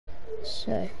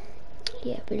So,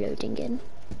 yeah, we're loading in.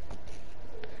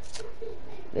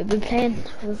 We've been playing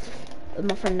with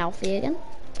my friend Alfie again.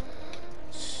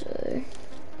 So,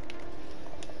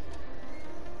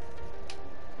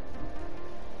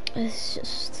 let's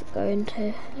just go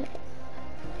into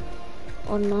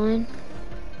online.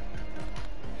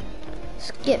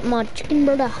 Let's get my chicken,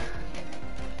 brother.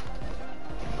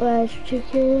 Where's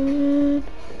chicken?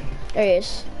 There he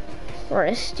is. Right,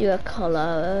 let's do a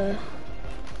colour.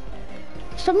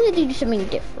 So I'm gonna do something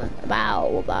different.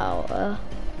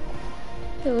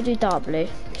 We'll do dark blue.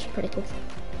 It's pretty cool.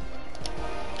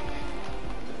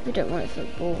 We don't want it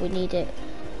football. We need it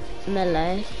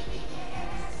melee.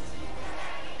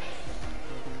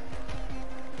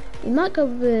 We might go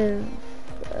with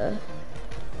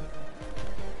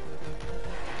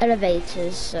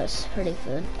elevators. That's pretty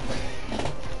fun.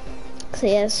 So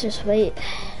yeah, let's just wait.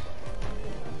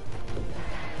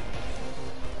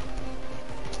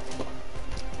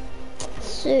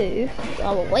 So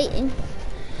while we're waiting,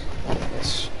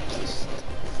 let's just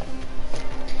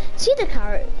see the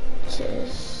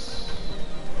characters.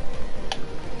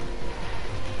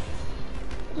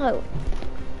 Oh,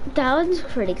 that one's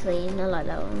pretty clean. I like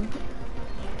that one.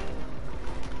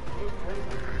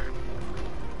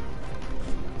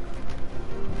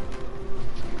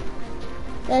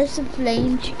 There's the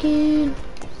flame chicken.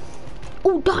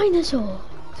 Oh, dinosaur.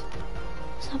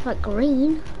 Let's have that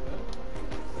green.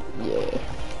 Yeah.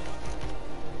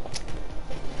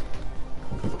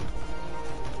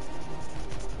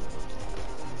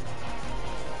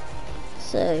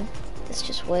 So, let's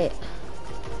just wait.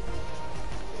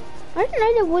 I didn't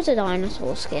know there was a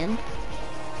dinosaur skin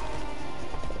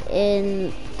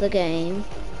in the game.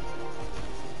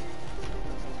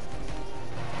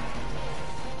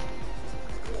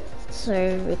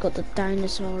 So, we've got the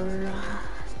dinosaur.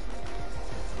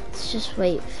 Let's just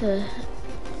wait for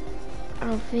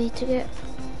Alfie to get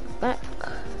back.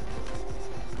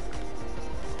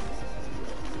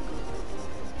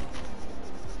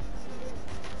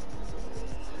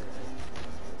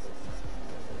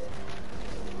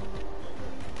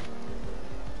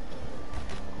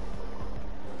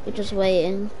 We're just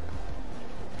waiting.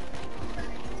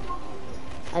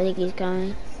 I think he's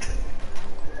coming.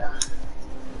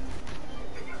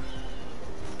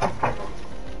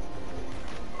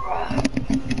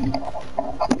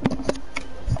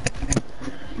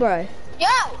 Bro. Yo!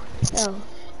 Oh.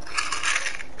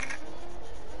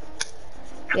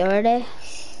 You ready?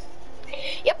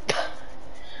 Yep.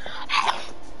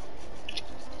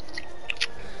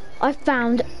 I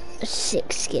found a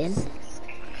 6 skin.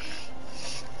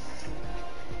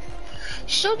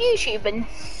 Still YouTubing?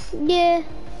 Yeah.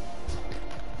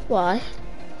 Why?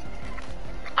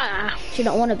 Do you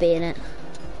not want to be in it?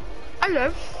 I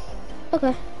know.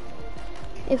 Okay.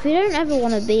 If you don't ever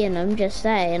want to be in them, just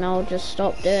say, and I'll just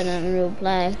stop doing it and we'll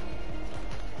play.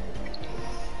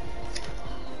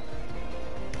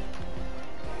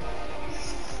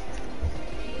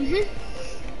 Do you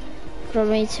want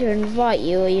me to invite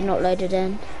you, or are you not loaded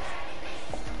in?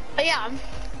 I am.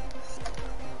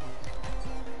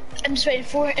 I'm just waiting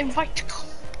for an invite to come.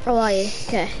 Oh, are you?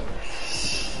 Okay.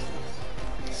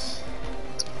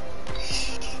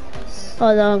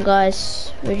 Hold on,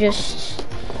 guys. We're just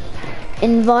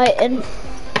inviting.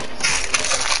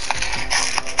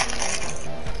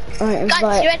 Alright, invite.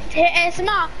 Guys, you ready to hit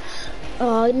ASMR?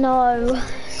 Oh no.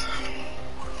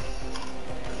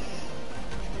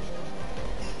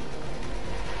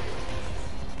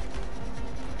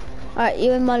 Alright,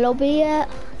 you in my lobby yet?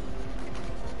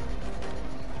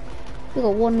 We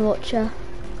got one watcher.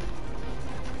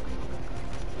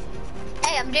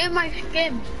 Hey, I'm doing my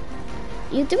game.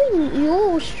 You're doing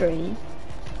your stream.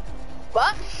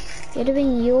 What? You're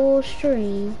doing your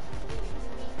stream.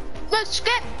 Let's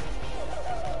skip.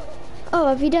 Oh,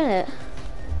 have you done it?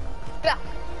 Yeah.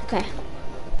 Okay.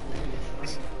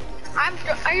 I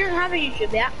don't have a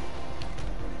YouTube yet.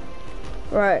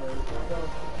 Right.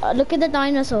 Look at the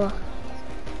dinosaur.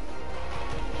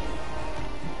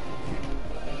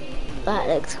 That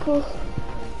looks cool.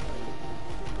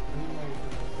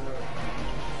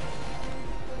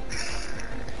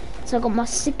 So I got my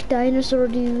sick dinosaur,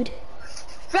 dude.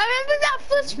 Remember that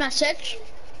first message?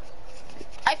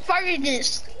 I fired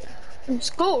this in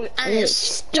school and it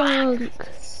stunk.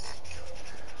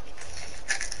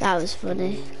 That was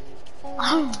funny.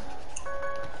 Oh.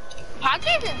 How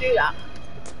did you do that?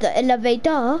 The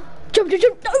elevator. Jump, jump,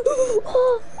 jump.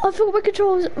 Oh, I forgot my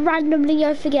controls. Randomly,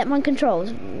 I forget my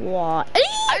controls. What?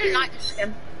 I don't like this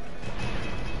skin.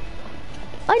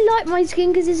 I like my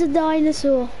skin because it's a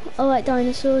dinosaur. I like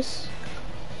dinosaurs.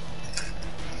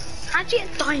 How do you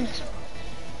get a dinosaur?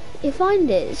 You find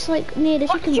it. It's like near the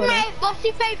chicken body. What's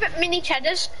your favourite mini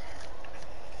cheddars?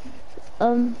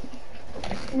 Mine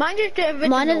is the original.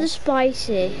 Mine are the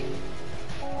spicy.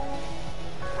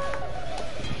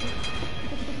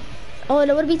 Oh, and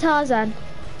it would be Tarzan.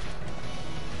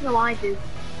 No, I do.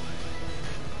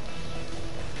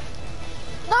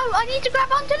 No, I need to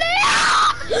grab onto this!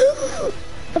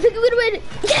 I think I'm gonna win.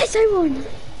 Yes, I won.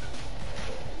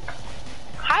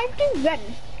 How do you win?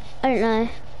 I don't know.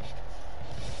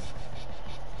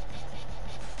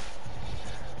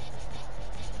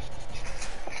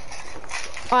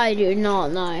 I do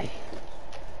not know.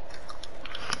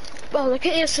 Well, look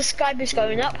at your subscribers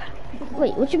going up.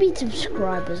 Wait, what do you mean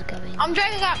subscribers going? I'm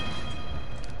driving up.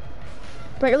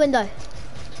 Break the window.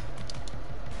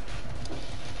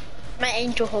 My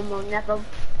angel hormone never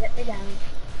let me down.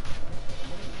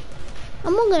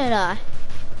 I'm not gonna die.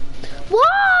 Why?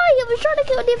 I was trying to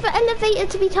get on the elevator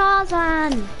to be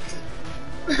Tarzan.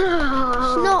 It's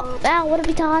not. I want to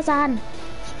be Tarzan.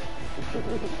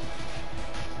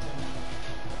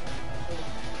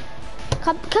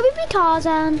 Can we be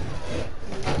Tarzan?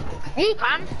 You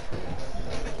can.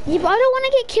 Yeah, but I don't want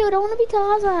to get killed. I want to be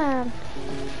Tarzan.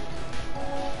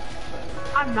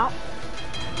 I'm not.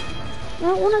 I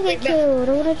don't want to get killed.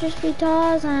 I want to just be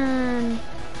Tarzan.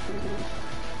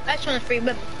 That's on a free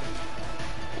win.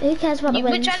 Who cares about the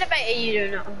wins? Which elevator you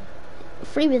do now?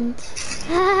 Free wins.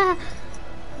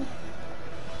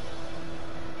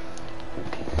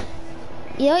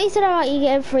 You know what you said about you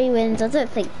getting free wins? I don't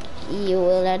think you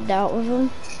will end out with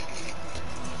them.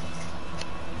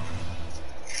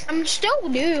 I'm still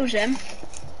losing.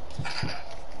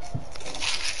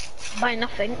 By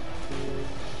nothing.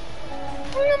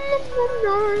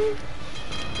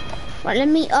 Right, let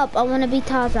me up. I want to be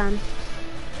Tarzan.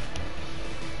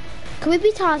 Can we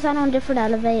be Tarzan on different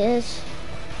elevators?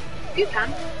 You can.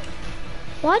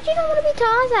 Why do you not want to be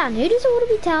Tarzan? Who doesn't want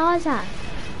to be Tarzan?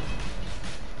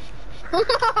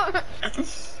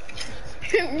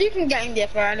 You can get in there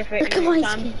for elevator. Look at my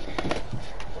skin.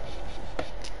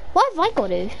 Why have I got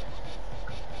to?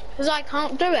 Because I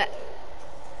can't do it.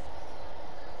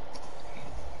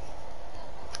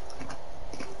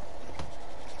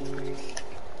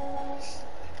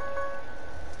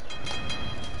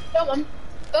 Go on,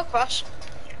 go across.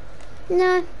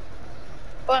 No.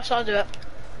 Or else I'll do it.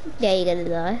 Yeah, you're gonna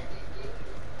die.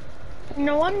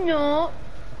 No, I'm not.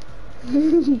 No,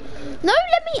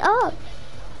 let me up.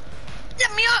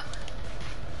 Let me up.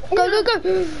 Go, go, go.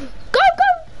 Go, go.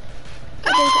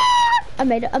 I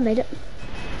made it, I made it.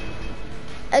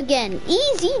 Again,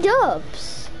 easy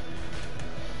dubs.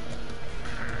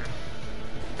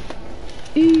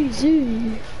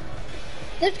 Easy.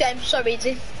 This game's so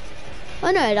easy.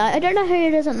 I know, like, I don't know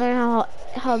who doesn't know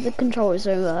how the controllers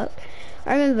don't work.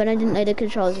 I remember when I didn't know the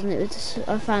controls and it was just,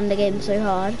 I found the game so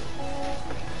hard.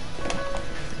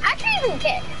 How do you even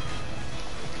kick?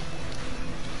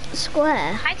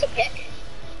 Square. How to kick?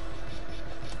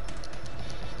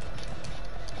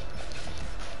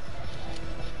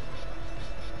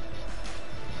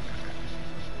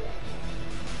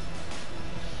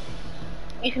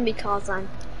 You can be Tarzan.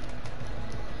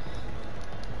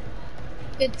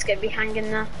 It's gonna be hanging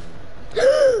there. No,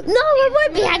 I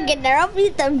won't be hanging there. I'll be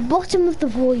at the bottom of the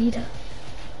void.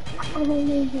 I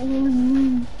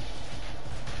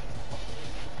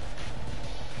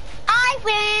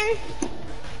win!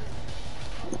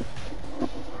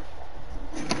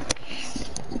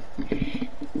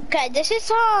 Okay, this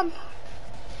is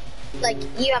like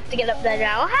you have to get up there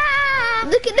now. Ah!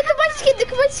 Look at my skin,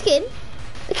 look at my skin.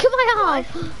 Look at my arm.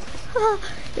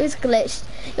 It was glitched.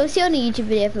 You'll see on a YouTube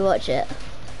video if you watch it.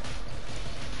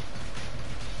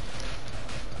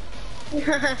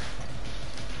 I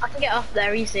can get off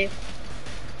there easy.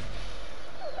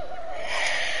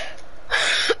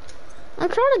 I'm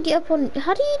trying to get up on.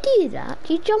 How do you do that?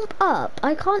 Do you jump up?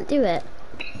 I can't do it.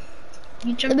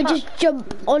 You jump Let me up. just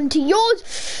jump onto yours.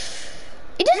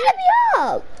 It doesn't let me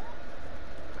up.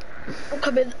 I'm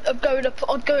coming. I'm going up.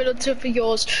 I'm going onto for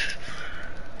yours.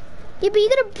 Yeah, but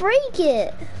you're gonna break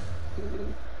it.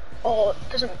 Oh, it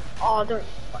doesn't. Oh, don't.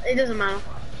 It doesn't matter.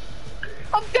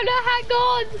 I'm gonna hang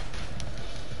on.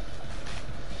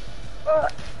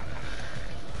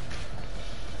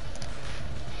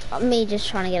 Me just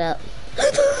trying to get up.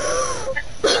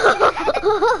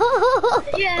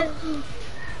 Yes.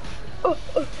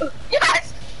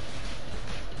 Yes.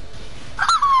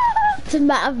 It's a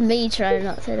matter of me trying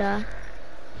not to die.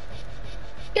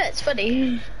 Yeah, it's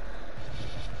funny.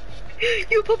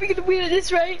 You're probably gonna win at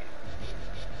this rate.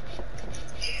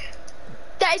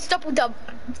 That is double jump.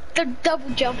 The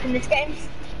double jump in this game.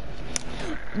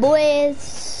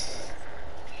 Boys.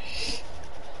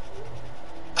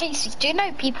 Casey, do you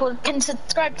know people can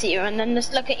subscribe to you and then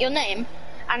just look at your name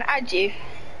and add you?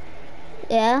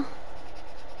 Yeah.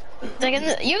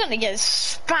 You're gonna get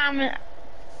spam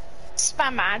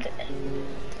ad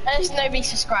unless nobody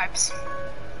subscribes.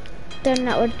 Then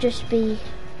that would just be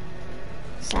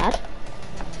sad.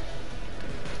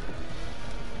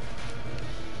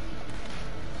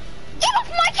 Get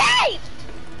off my cape!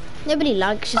 Nobody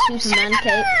likes your Superman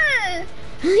cape.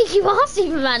 You are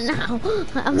Superman now.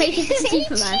 I'll make you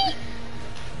Superman.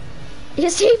 You're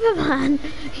Superman.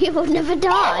 You will never die.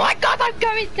 Oh my god, I'm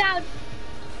going down.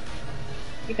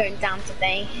 You're going down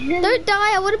today. Don't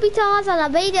die. I want to be Tarzan. I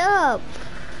made it up.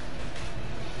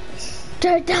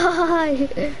 Don't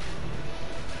die.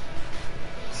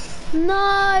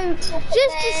 No. Just.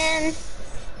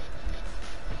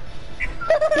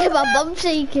 Yeah, my bum's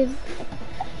shaking.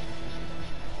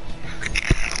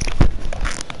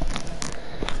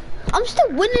 I'm still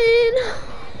winning.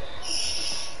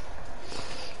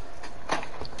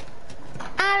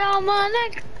 I don't wanna.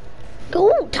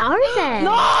 Oh, Tarzan.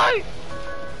 No!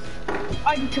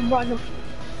 I need to run.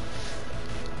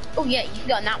 Oh yeah, you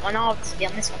got that one. I'll just be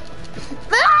on this one.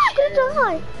 I'm gonna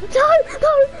die. No.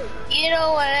 You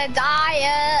don't wanna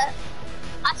die.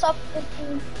 I saw.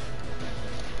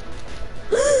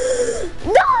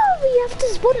 No, we have to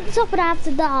spawn at the top and I have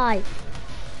to die.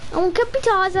 I want to be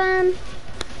Tarzan.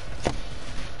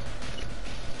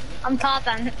 I'm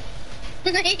Tarzan.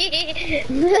 Don't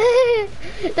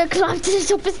climb to the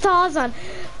top as Tarzan.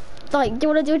 Like, do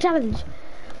you want to do a challenge?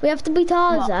 We have to be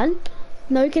Tarzan. What?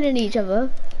 No killing each other.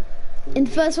 And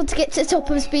the first one to get to the top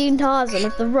of being Tarzan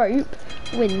of the rope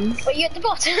wins. But you're at the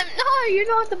bottom. No, you're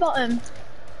not at the bottom.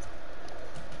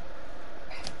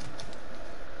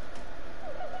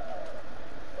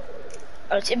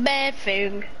 Oh, it's a bad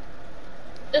thing.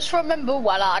 Just remember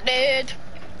what I did.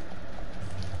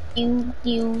 You.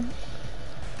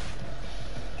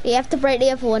 You have to break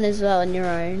the other one as well on your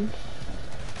own.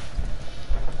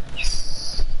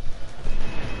 Yes.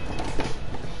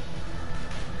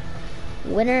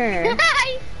 Winner.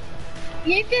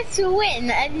 You get to win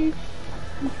and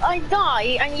I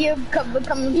die and you become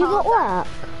You got work?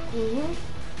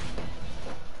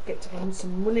 Get to earn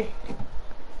some money.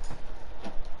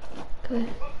 Good.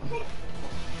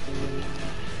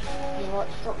 You want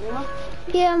to drop me off?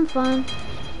 Yeah, I'm fine.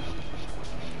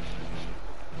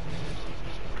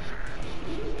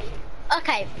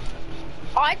 Okay,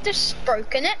 I've just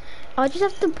broken it. I just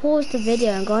have to pause the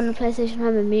video and go on the PlayStation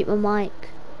Home and mute my mic.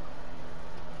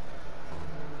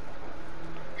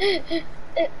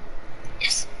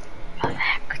 Yes,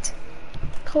 perfect.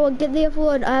 Come on, get the other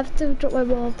one. I have to drop my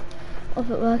mom off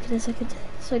at work in a second.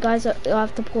 So guys, I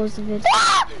have to pause the video.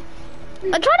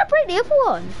 I'm trying to break the other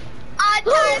one. I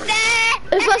done it!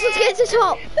 The first one to get to the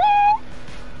top.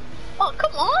 Oh,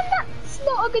 come on, that's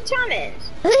not a good challenge.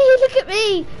 Look at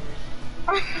me.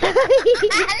 Look at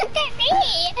me!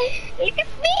 Look at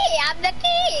me! I'm the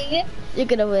king! You're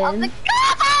gonna win. I'm the king!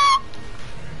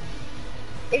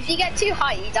 If you get too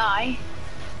high, you die.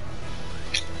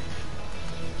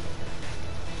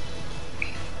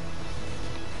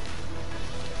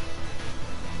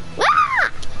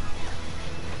 Ah!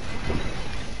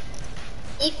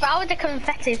 If I were the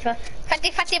confetti for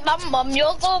fatty bum,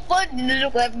 you're so good.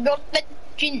 Look at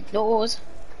your nose.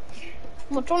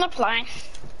 What do you wanna play?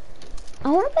 I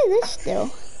want to play this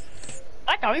still.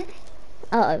 I don't.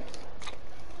 Uh-oh.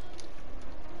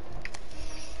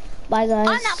 Bye, guys.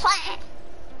 I'm not playing.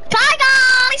 Bye,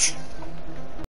 guys!